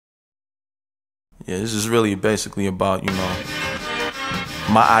Yeah, this is really basically about, you know,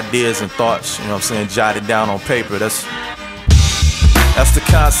 my ideas and thoughts, you know what I'm saying, jotted down on paper. That's the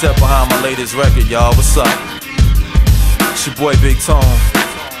concept behind my latest record, y'all. What's up? It's your boy Big Tone.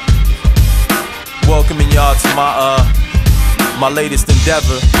 Welcoming y'all to my latest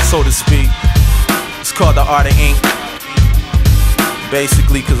endeavor, so to speak. It's called The Art of Ink.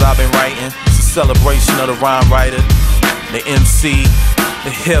 Basically, cause I've been writing. It's a celebration of the rhyme writer, the MC, the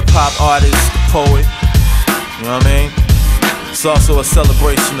hip-hop artist, the poet. You know what I mean? It's also a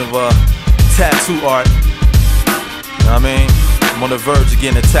celebration of tattoo art. You know what I mean? I'm on the verge of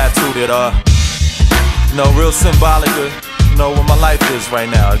getting a tattoo that, you know, real symbolic of, you know, what my life is right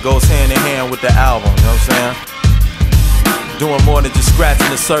now. It goes hand in hand with the album, you know what I'm saying? Doing more than just scratching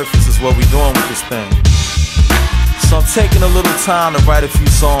the surface is what we doing with this thing. So I'm taking a little time to write a few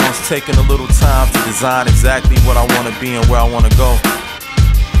songs, taking a little time to design exactly what I want to be and where I want to go.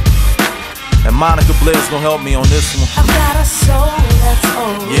 And Blaire's gonna help me on this one. I've got a soul that's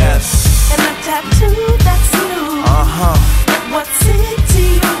old. Yes. And a tattoo that's new. But what's it to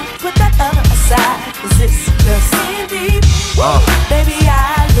you? Put that other aside, 'cause it's just indeed. Baby,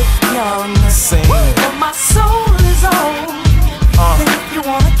 I look young. But my soul is old. And if you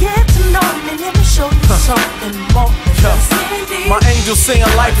wanna get to know me, let me show you something more than just indeed. My angel saying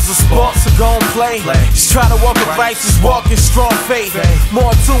life is a sport, so go and play. Just try to walk a righteous walk in strong faith.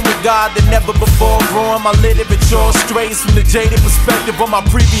 More in tune with God than ever before. Growing my literature strays from the jaded perspective of my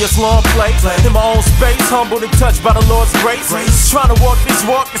previous long play. In my own space, humbled and touched by the Lord's grace. Trying to walk this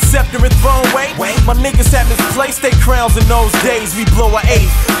walk, the scepter and throne weight. My niggas had misplaced their crowns in those days. We blow an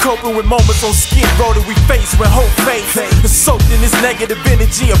eighth, coping with moments on skid row that we face when hope fades. It's soaked in this negative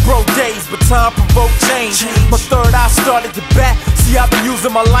energy of broke days, but time provoked change. My third eye started to bat. See, I've been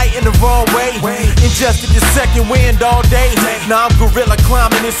using my light in the wrong way. Ingested the second wind all day. Now I'm gorilla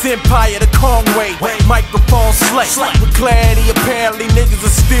climbing this empire the Conway. Microphone slay with clarity. Apparently niggas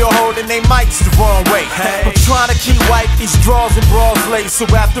are still holding their mics the wrong way. I'm trying to keep white these draws and bras lace, so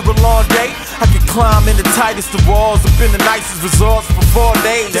after a long day I can climb in the tightest of walls up in the nicest resorts for 4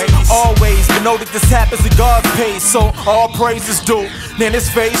 days. Always, but know that this happens at God's pace, so all praise is due. Then it's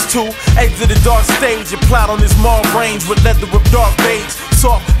phase 2, exit the dark stage and plot on this small range with leather of dark beige.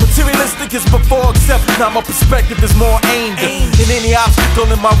 Soft, materialistic is before, except now my perspective is more aimed. And any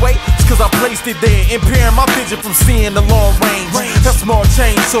obstacle in my way, it's cause I placed it there, impairing my vision from seeing the long range. That's small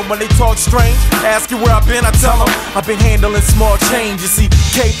change, so when they talk strange, ask you where I've been, I tell them I've been handling small change. You see,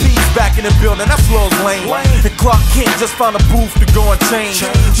 KP's back in the building, that's Lowe's Lane. And Clark Kent just found a booth to go and change.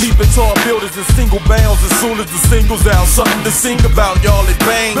 Leaping tall buildings in single bounds as soon as the single's out. Something to sing about, y'all, it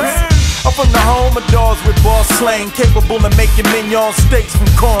bangs. I'm from the home of dogs with boss slang, capable of making mignon steaks from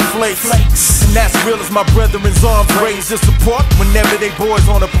cornflakes. And that's real as my brethren's arms raised to support whenever they boys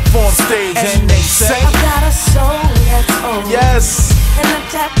on a perform stage. And they say, I've got a soul that's old. yes. And a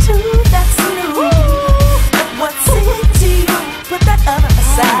tattoo that's new. But what's it to you? Put that other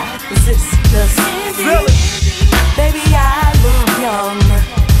aside, 'cause it's just indeed. Baby, I look young,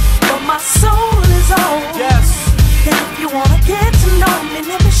 but my soul is old. Yes. And if you wanna get to know me,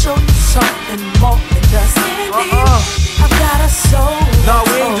 let me show you something more than just indeed. I've got a soul. No,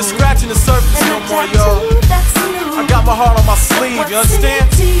 we ain't just scratching the surface no more, y'all. I got my heart on my sleeve, you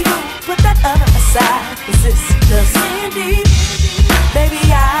understand? Put that other aside, 'cause it's just indeed. Baby,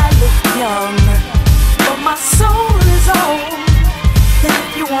 I look young, but my soul is old. And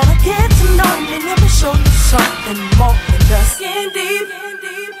if you wanna get to know me, let me show you something more than just indeed.